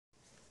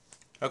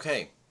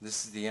Okay,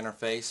 this is the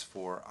interface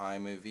for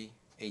iMovie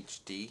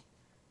HD,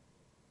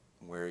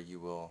 where you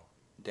will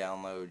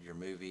download your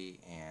movie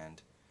and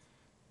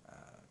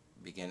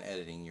begin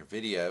editing your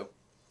video.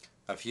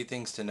 A few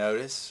things to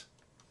notice.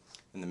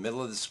 In the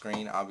middle of the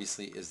screen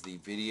obviously is the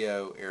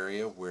video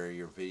area where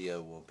your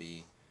video will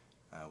be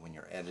when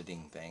you're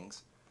editing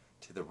things.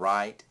 To the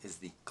right is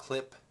the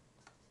clip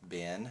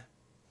bin,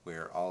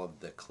 where all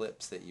of the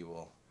clips that you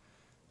will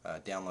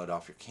download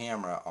off your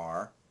camera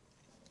are.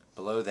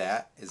 Below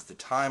that is the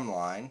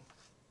timeline.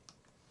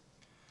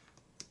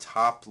 The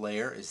top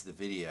layer is the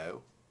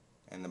video,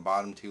 and the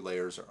bottom two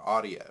layers are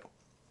audio.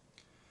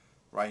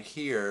 Right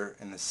here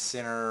in the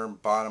center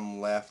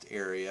bottom left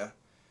area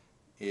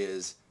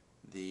is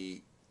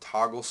the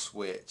toggle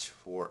switch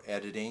for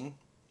editing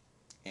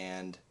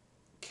and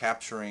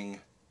capturing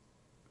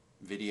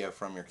video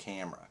from your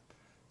camera.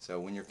 So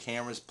when your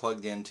camera is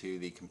plugged into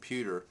the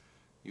computer,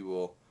 you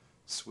will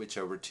switch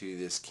over to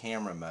this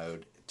camera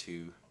mode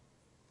to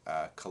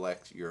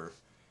collect your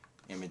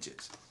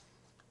images.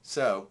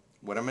 So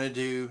what I'm going to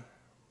do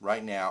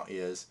right now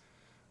is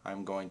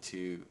I'm going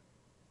to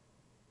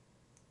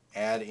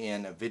add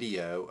in a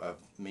video of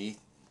me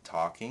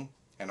talking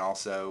and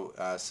also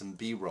some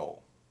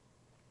B-roll.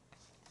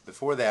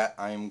 Before that,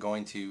 I am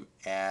going to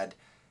add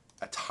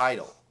a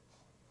title.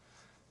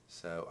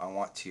 So I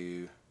want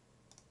to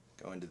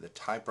go into the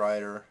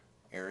typewriter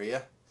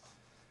area,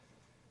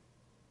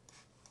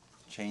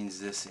 change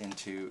this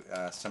into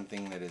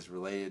something that is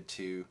related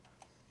to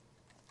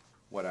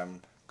what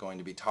I'm going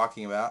to be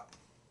talking about,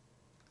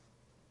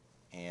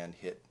 and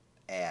hit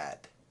add.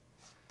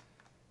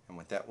 And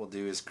what that will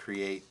do is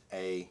create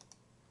a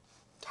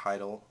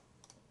title,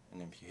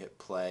 and if you hit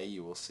play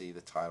you will see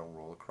the title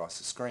roll across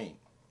the screen.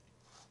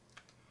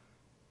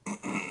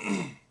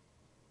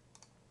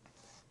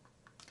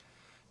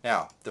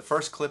 Now, the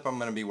first clip I'm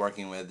going to be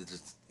working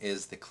with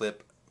is the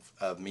clip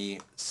of me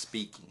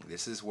speaking.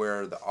 This is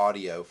where the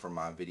audio for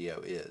my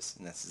video is,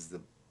 and this is the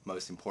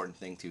most important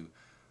thing to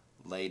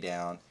lay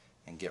down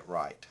and get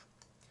right.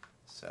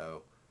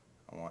 So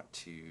I want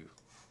to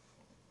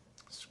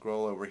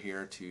scroll over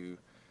here to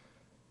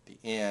the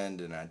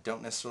end, and I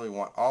don't necessarily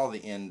want all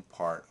the end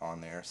part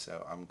on there,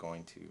 so I'm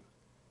going to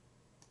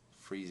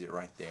freeze it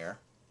right there.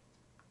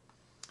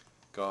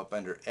 Go up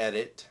under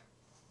Edit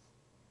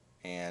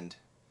and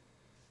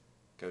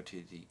go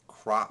to the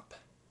Crop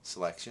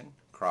selection,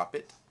 crop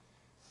it,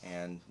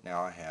 and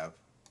now I have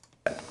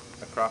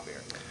a crop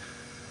area.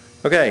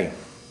 Okay,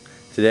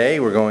 today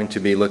we're going to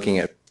be looking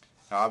at,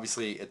 now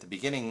obviously at the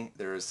beginning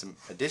there is some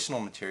additional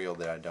material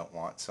that I don't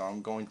want, so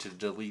I'm going to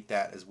delete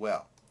that as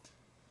well.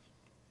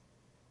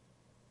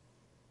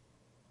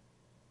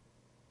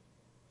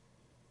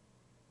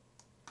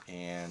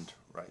 And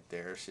right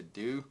there should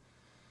do.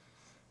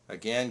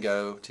 Again,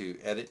 go to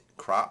Edit,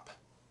 Crop.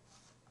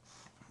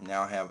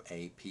 Now I have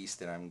a piece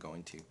that I'm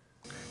going to.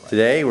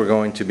 Today we're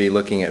going to be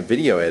looking at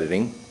video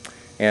editing,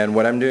 and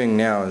what I'm doing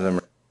now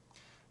is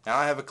now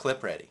I have a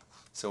clip ready.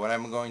 So what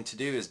I'm going to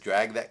do is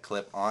drag that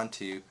clip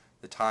onto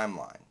the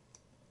timeline.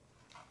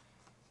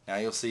 Now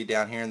you'll see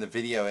down here in the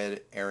video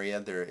edit area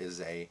there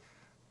is a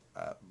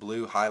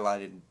blue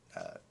highlighted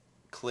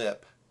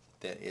clip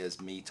that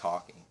is me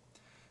talking.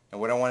 And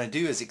what I want to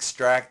do is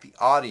extract the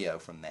audio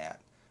from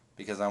that,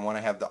 because I want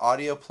to have the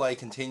audio play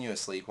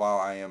continuously while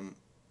I am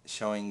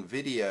showing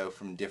video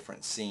from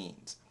different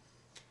scenes.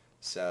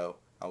 So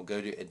I'll go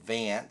to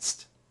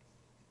Advanced,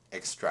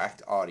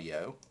 Extract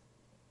Audio.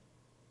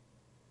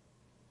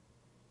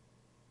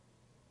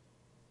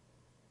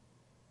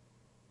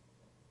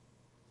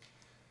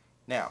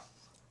 Now,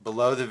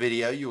 below the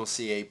video you will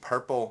see a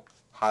purple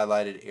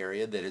highlighted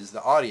area that is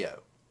the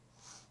audio.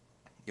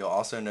 You'll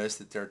also notice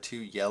that there are two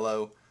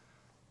yellow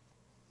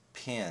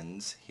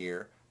pins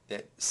here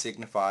that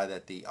signify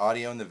that the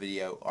audio and the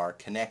video are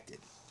connected.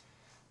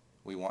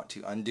 We want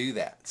to undo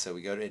that, so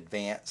we go to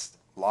Advanced,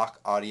 Lock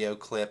Audio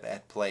Clip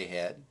at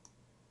Playhead,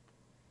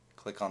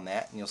 click on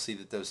that, and you'll see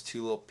that those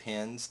two little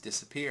pins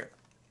disappear.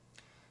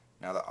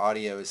 Now the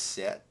audio is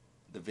set,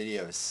 the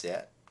video is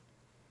set,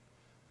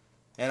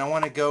 and I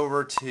want to go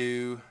over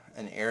to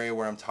an area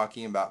where I'm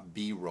talking about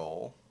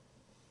B-roll.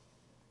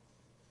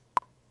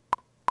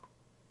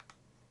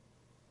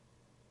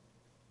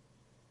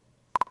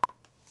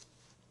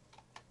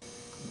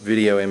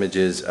 Video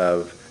images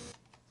of,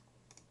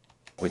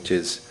 which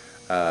is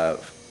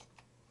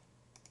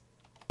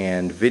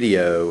and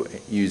video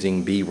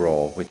using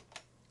B-roll.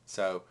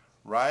 So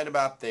right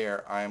about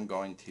there I am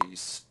going to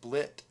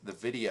split the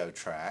video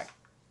track,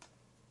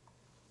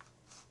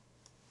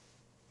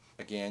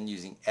 again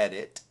using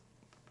Edit,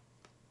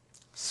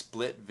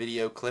 Split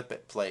Video Clip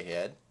at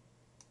Playhead,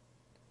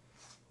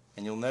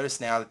 and you'll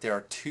notice now that there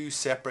are two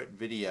separate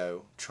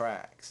video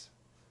tracks.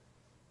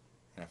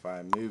 And if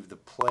I move the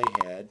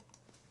playhead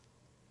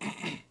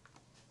you'll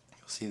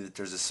see that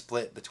there's a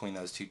split between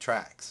those two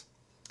tracks.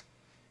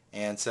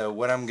 And so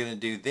what I'm going to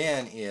do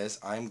then is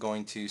I'm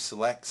going to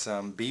select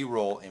some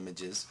B-roll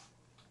images,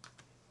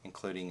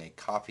 including a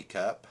coffee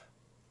cup.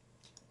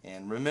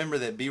 And remember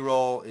that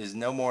B-roll is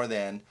no more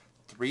than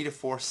 3 to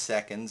 4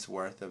 seconds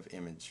worth of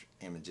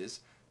images.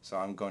 So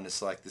I'm going to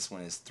select this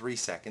one as 3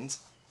 seconds.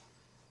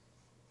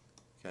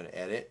 Go to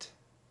Edit,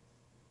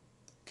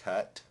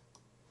 Cut,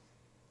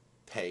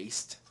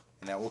 Paste,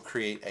 and that will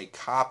create a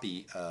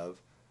copy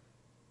of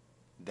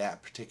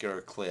that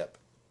particular clip.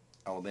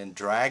 I will then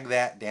drag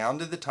that down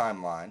to the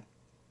timeline,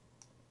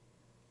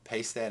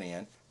 paste that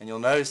in, and you'll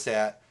notice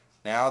that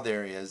now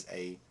there is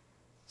a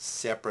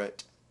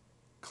separate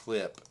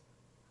clip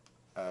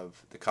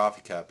of the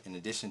coffee cup in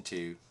addition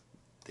to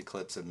the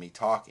clips of me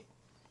talking.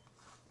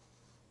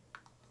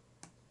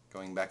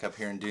 Going back up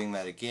here and doing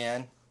that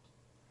again.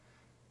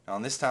 Now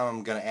this time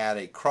I'm going to add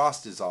a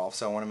cross dissolve,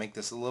 so I want to make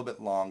this a little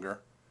bit longer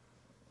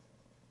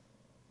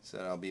so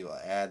that I'll be able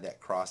to add that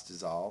cross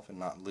dissolve and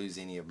not lose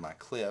any of my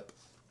clip.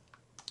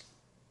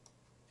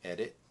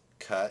 Edit,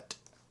 Cut,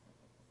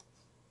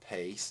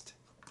 Paste.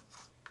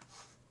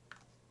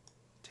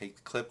 Take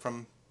the clip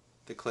from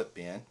the clip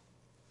bin,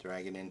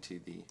 drag it into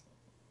the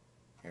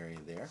area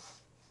there,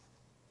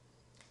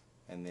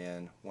 and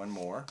then one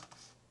more.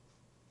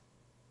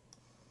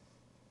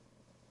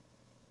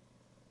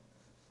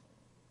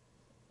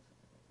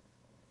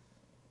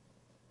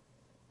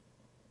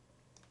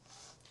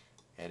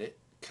 Edit,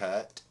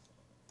 Cut,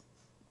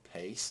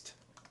 Paste.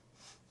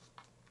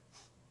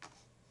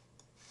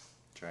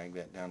 Drag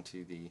that down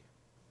to the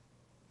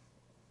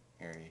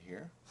area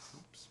here.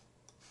 Oops.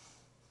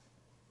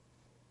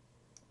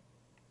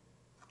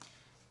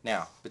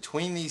 Now,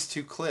 between these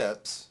two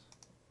clips,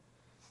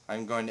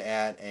 I'm going to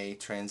add a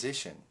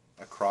transition,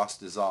 a cross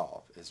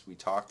dissolve. As we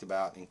talked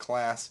about in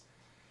class,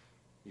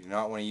 you do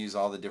not want to use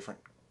all the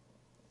different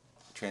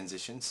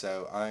transitions,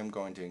 so I'm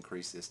going to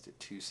increase this to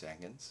 2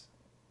 seconds.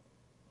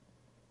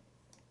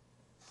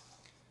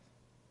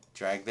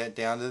 Drag that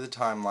down to the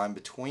timeline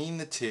between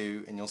the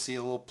two, and you'll see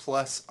a little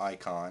plus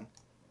icon.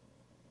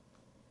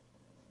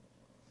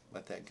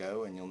 Let that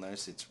go, and you'll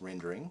notice it's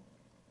rendering.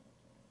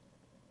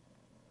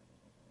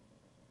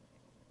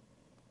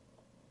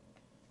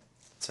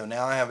 So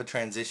now I have a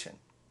transition.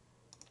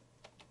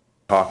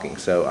 Talking.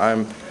 So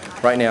I'm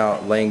right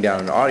now laying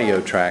down an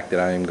audio track that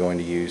I am going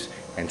to use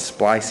and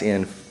splice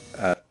in.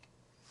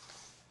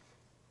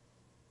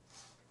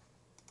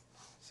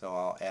 So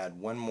I'll add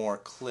one more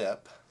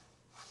clip.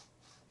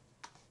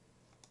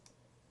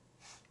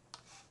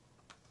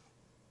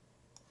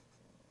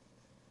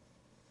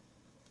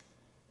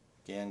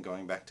 Again,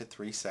 going back to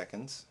 3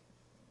 seconds.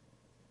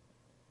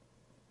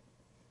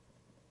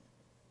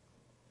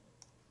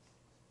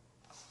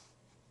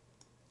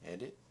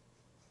 Edit,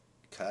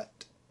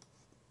 Cut,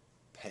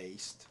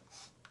 Paste,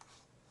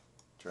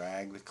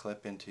 drag the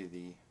clip into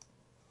the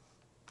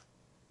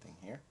thing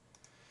here.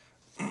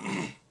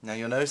 Now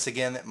you'll notice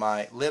again that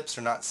my lips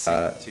are not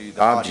synced to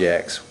the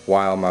objects audio.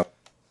 While my...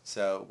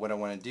 So what I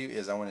want to do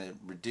is I want to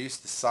reduce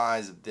the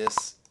size of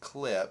this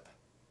clip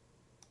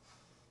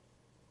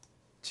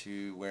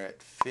to where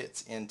it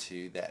fits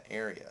into that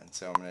area. And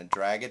so I'm going to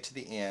drag it to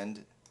the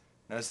end.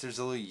 Notice there's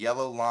a little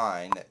yellow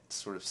line that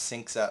sort of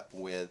syncs up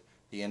with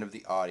the end of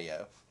the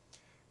audio.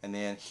 And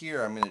then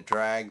here I'm going to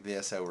drag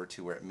this over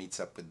to where it meets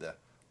up with the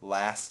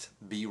last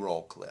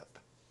B-roll clip.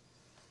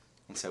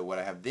 And so what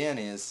I have then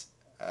is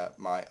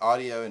my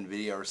audio and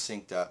video are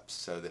synced up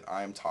so that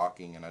I'm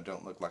talking and I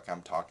don't look like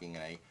I'm talking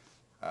in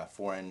a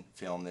foreign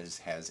film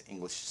that has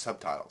English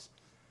subtitles.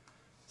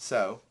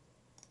 So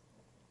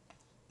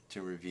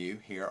to review,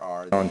 here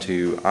are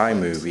onto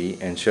iMovie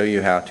and show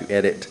you how to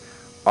edit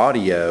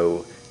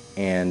audio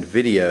and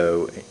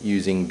video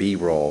using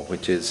B-roll,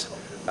 which is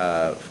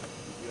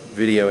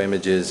video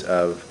images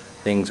of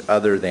things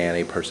other than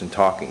a person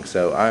talking.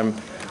 So I'm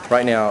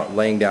right now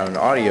laying down an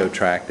audio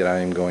track that I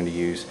am going to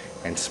use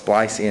and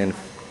splice in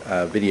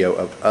video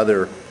of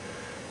other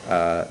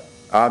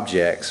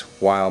objects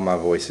while my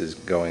voice is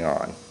going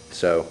on.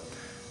 So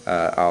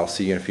I'll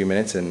see you in a few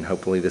minutes and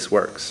hopefully this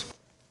works.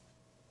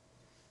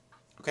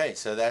 Okay,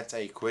 so that's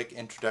a quick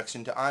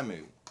introduction to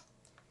iMovie,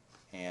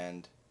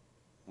 and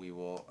we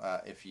will,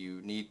 if you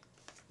need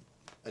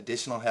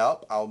additional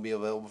help, I'll be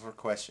available for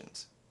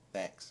questions.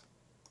 Thanks.